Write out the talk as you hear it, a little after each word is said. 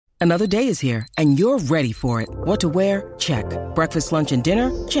Another day is here, and you're ready for it. What to wear? Check. Breakfast, lunch, and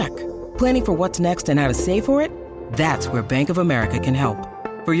dinner? Check. Planning for what's next and how to save for it? That's where Bank of America can help.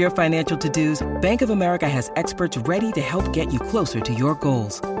 For your financial to-dos, Bank of America has experts ready to help get you closer to your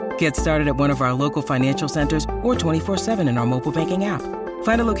goals. Get started at one of our local financial centers or 24/7 in our mobile banking app.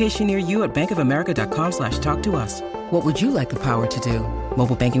 Find a location near you at bankofamerica.com/talktous. What would you like the power to do?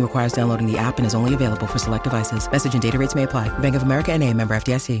 Mobile banking requires downloading the app and is only available for select devices. Message and data rates may apply. Bank of America N.A., member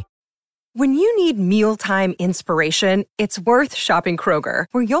FDIC. When you need mealtime inspiration, it's worth shopping Kroger,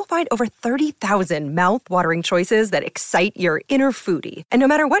 where you'll find over 30,000 mouth-watering choices that excite your inner foodie. And no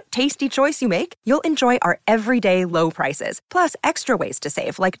matter what tasty choice you make, you'll enjoy our everyday low prices, plus extra ways to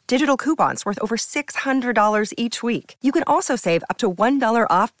save, like digital coupons worth over $600 each week. You can also save up to $1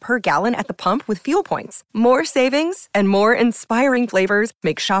 off per gallon at the pump with fuel points. More savings and more inspiring flavors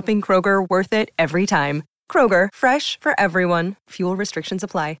make shopping Kroger worth it every time. Kroger, fresh for everyone. Fuel restrictions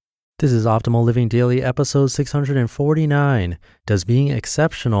apply. This is Optimal Living Daily, episode 649. Does being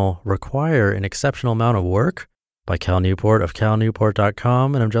exceptional require an exceptional amount of work? By Cal Newport of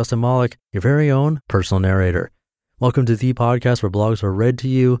calnewport.com, and I'm Justin Malik, your very own personal narrator. Welcome to the podcast where blogs are read to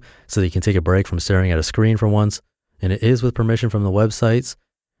you so that you can take a break from staring at a screen for once, and it is with permission from the websites.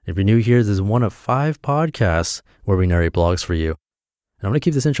 If you're new here, this is one of 5 podcasts where we narrate blogs for you. And I'm going to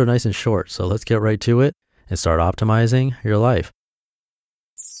keep this intro nice and short, so let's get right to it and start optimizing your life.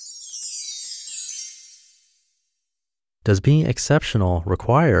 Does being exceptional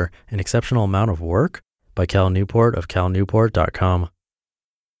require an exceptional amount of work? By Cal Newport of calnewport.com.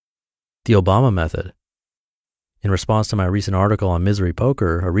 The Obama Method. In response to my recent article on misery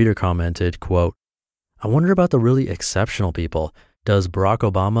poker, a reader commented, quote, "I wonder about the really exceptional people. Does Barack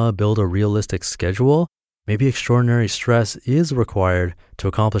Obama build a realistic schedule? Maybe extraordinary stress is required to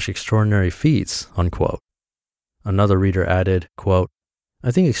accomplish extraordinary feats," unquote. Another reader added, quote, "I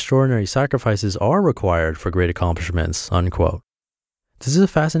think extraordinary sacrifices are required for great accomplishments," unquote. This is a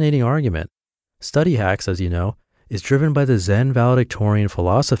fascinating argument. Study Hacks, as you know, is driven by the Zen valedictorian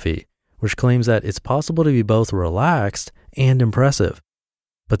philosophy, which claims that it's possible to be both relaxed and impressive.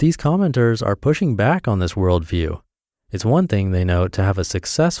 But these commenters are pushing back on this worldview. It's one thing, they note, to have a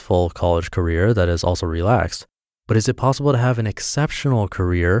successful college career that is also relaxed. But is it possible to have an exceptional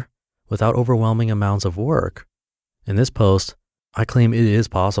career without overwhelming amounts of work? In this post, I claim it is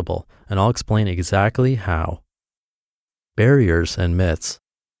possible, and I'll explain exactly how. Barriers and myths.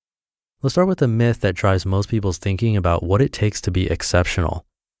 Let's start with the myth that drives most people's thinking about what it takes to be exceptional.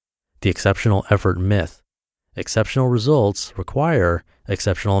 The exceptional effort myth. Exceptional results require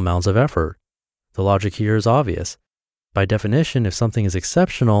exceptional amounts of effort. The logic here is obvious. By definition, if something is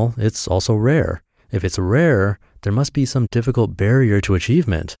exceptional, it's also rare. If it's rare, there must be some difficult barrier to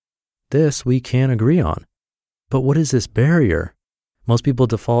achievement. This we can agree on. But what is this barrier? Most people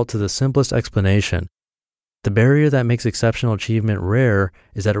default to the simplest explanation. The barrier that makes exceptional achievement rare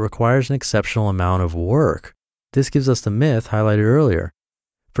is that it requires an exceptional amount of work. This gives us the myth highlighted earlier.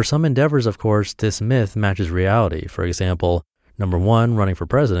 For some endeavors, of course, this myth matches reality. For example, number 1, running for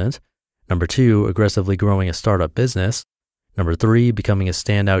president. Number 2, aggressively growing a startup business. Number 3, becoming a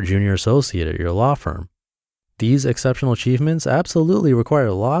standout junior associate at your law firm. These exceptional achievements absolutely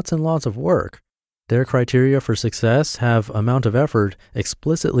require lots and lots of work. Their criteria for success have amount of effort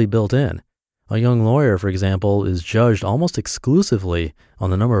explicitly built in. A young lawyer, for example, is judged almost exclusively on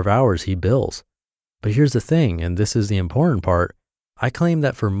the number of hours he bills. But here's the thing, and this is the important part. I claim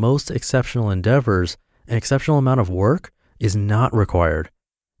that for most exceptional endeavors, an exceptional amount of work is not required.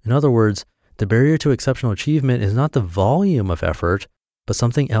 In other words, the barrier to exceptional achievement is not the volume of effort, but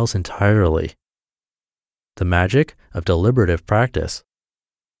something else entirely. The magic of deliberative practice.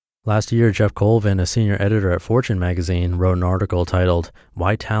 Last year, Jeff Colvin, a senior editor at Fortune magazine, wrote an article titled,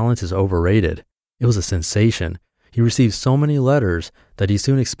 "Why Talent is Overrated." It was a sensation. He received so many letters that he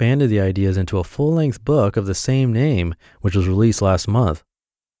soon expanded the ideas into a full-length book of the same name, which was released last month.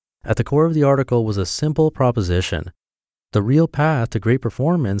 At the core of the article was a simple proposition. The real path to great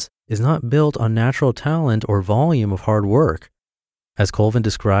performance is not built on natural talent or volume of hard work. As Colvin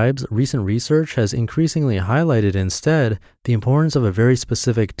describes, recent research has increasingly highlighted instead the importance of a very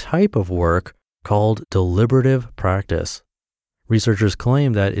specific type of work called deliberative practice. Researchers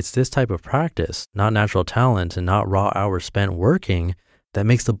claim that it's this type of practice, not natural talent and not raw hours spent working, that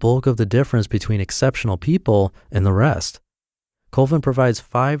makes the bulk of the difference between exceptional people and the rest. Colvin provides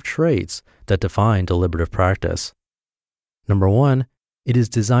 5 traits that define deliberative practice. Number 1, it is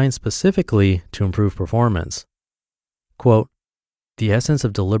designed specifically to improve performance. Quote, "The essence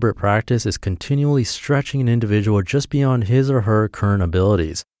of deliberate practice is continually stretching an individual just beyond his or her current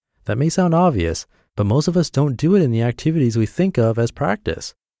abilities. That may sound obvious, but most of us don't do it in the activities we think of as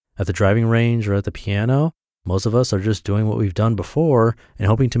practice. At the driving range or at the piano, most of us are just doing what we've done before and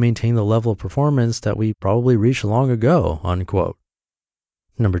hoping to maintain the level of performance that we probably reached long ago, unquote.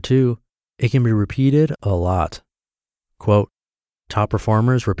 Number 2, it can be repeated a lot. Quote, top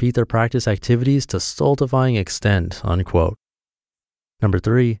performers repeat their practice activities to stultifying extent, unquote. Number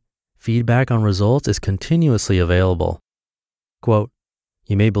 3, feedback on results is continuously available. Quote,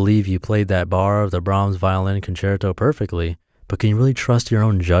 you may believe you played that bar of the Brahms violin concerto perfectly, but can you really trust your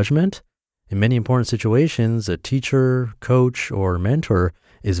own judgment? In many important situations, a teacher, coach, or mentor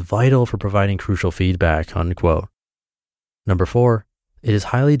is vital for providing crucial feedback, unquote. Number 4, it is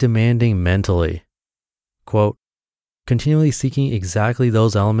highly demanding mentally. Quote, continually seeking exactly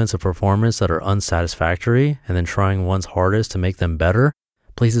those elements of performance that are unsatisfactory and then trying one's hardest to make them better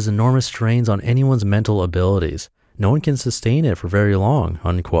places enormous strains on anyone's mental abilities. No one can sustain it for very long,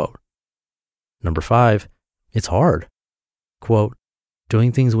 unquote. Number 5, it's hard. Quote,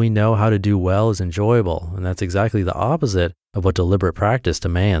 doing things we know how to do well is enjoyable, and that's exactly the opposite of what deliberate practice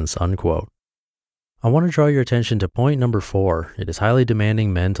demands, unquote. I want to draw your attention to point number 4. It is highly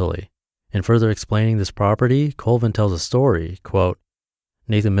demanding mentally. In further explaining this property, Colvin tells a story, quote,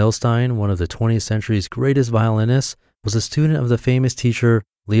 Nathan Milstein, one of the 20th century's greatest violinists, was a student of the famous teacher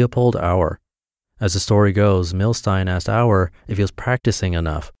Leopold Auer. As the story goes, Milstein asked Auer if he was practicing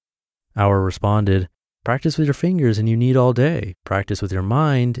enough. Auer responded, practice with your fingers and you need all day. Practice with your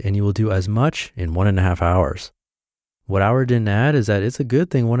mind and you will do as much in 1.5 hours. What Auer didn't add is that it's a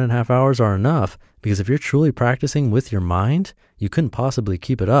good thing 1.5 hours are enough, because if you're truly practicing with your mind, you couldn't possibly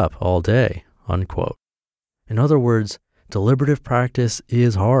keep it up all day, unquote. In other words, deliberative practice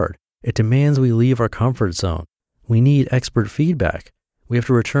is hard. It demands we leave our comfort zone. We need expert feedback. We have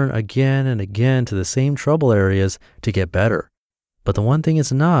to return again and again to the same trouble areas to get better. But the one thing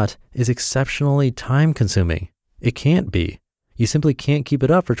it's not is exceptionally time-consuming. It can't be. You simply can't keep it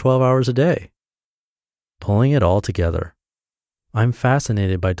up for 12 hours a day. Pulling it all together. I'm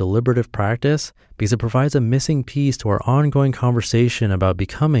fascinated by deliberative practice because it provides a missing piece to our ongoing conversation about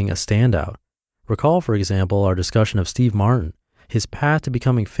becoming a standout. Recall, for example, our discussion of Steve Martin. His path to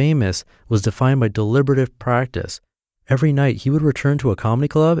becoming famous was defined by deliberative practice. Every night he would return to a comedy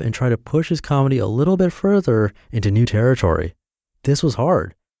club and try to push his comedy a little bit further into new territory. This was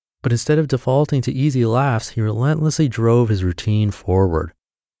hard, but instead of defaulting to easy laughs, he relentlessly drove his routine forward.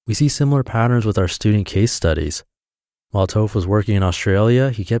 We see similar patterns with our student case studies. While Toph was working in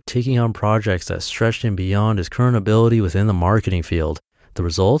Australia, he kept taking on projects that stretched him beyond his current ability within the marketing field. The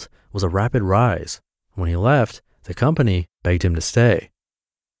result was a rapid rise. When he left, the company begged him to stay.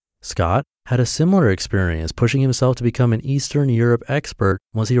 Scott had a similar experience, pushing himself to become an Eastern Europe expert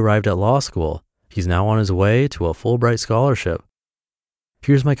once he arrived at law school. He's now on his way to a Fulbright scholarship.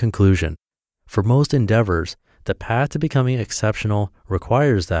 Here's my conclusion. For most endeavors, the path to becoming exceptional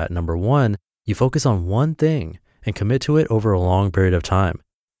requires that, number 1, you focus on one thing and commit to it over a long period of time.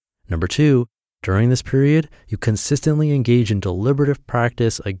 Number 2, during this period, you consistently engage in deliberative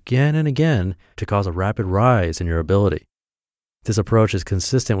practice again and again to cause a rapid rise in your ability. This approach is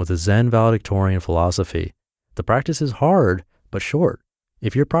consistent with the Zen valedictorian philosophy. The practice is hard, but short.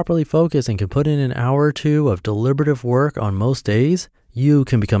 If you're properly focused and can put in an hour or two of deliberative work on most days, you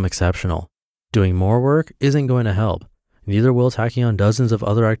can become exceptional. Doing more work isn't going to help. Neither will tacking on dozens of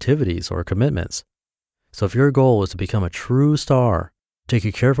other activities or commitments. So if your goal is to become a true star, take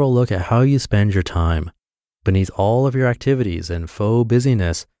a careful look at how you spend your time. Beneath all of your activities and faux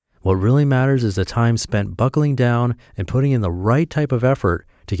busyness, what really matters is the time spent buckling down and putting in the right type of effort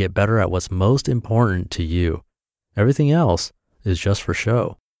to get better at what's most important to you. Everything else is just for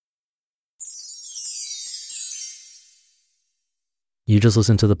show. You just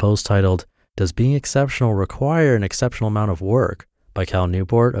listened to the post titled, Does Being Exceptional Require an Exceptional Amount of Work? By Cal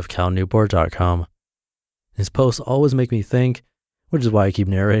Newport of calnewport.com. His posts always make me think, which is why I keep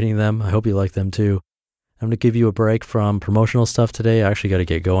narrating them. I hope you like them too. I'm going to give you a break from promotional stuff today. I actually got to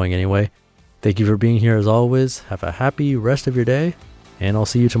get going anyway. Thank you for being here as always. Have a happy rest of your day, and I'll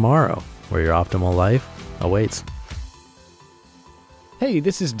see you tomorrow, where your optimal life awaits. Hey,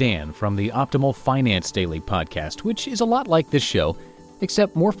 this is Dan from the Optimal Finance Daily podcast, which is a lot like this show,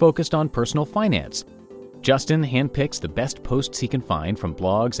 except more focused on personal finance. Justin handpicks the best posts he can find from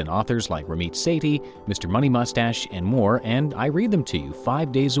blogs and authors like Ramit Sethi, Mr. Money Mustache, and more, and I read them to you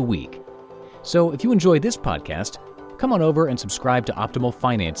 5 days a week. So if you enjoy this podcast, come on over and subscribe to Optimal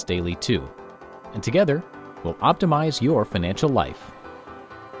Finance Daily too. And together, we'll optimize your financial life.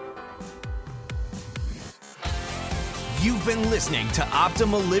 You've been listening to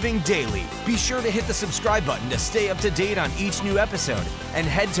Optimal Living Daily. Be sure to hit the subscribe button to stay up to date on each new episode, and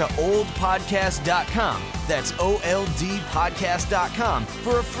head to oldpodcast.com. That's OLDpodcast.com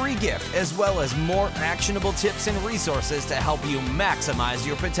for a free gift, as well as more actionable tips and resources to help you maximize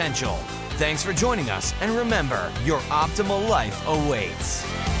your potential. Thanks for joining us, and remember, your optimal life awaits.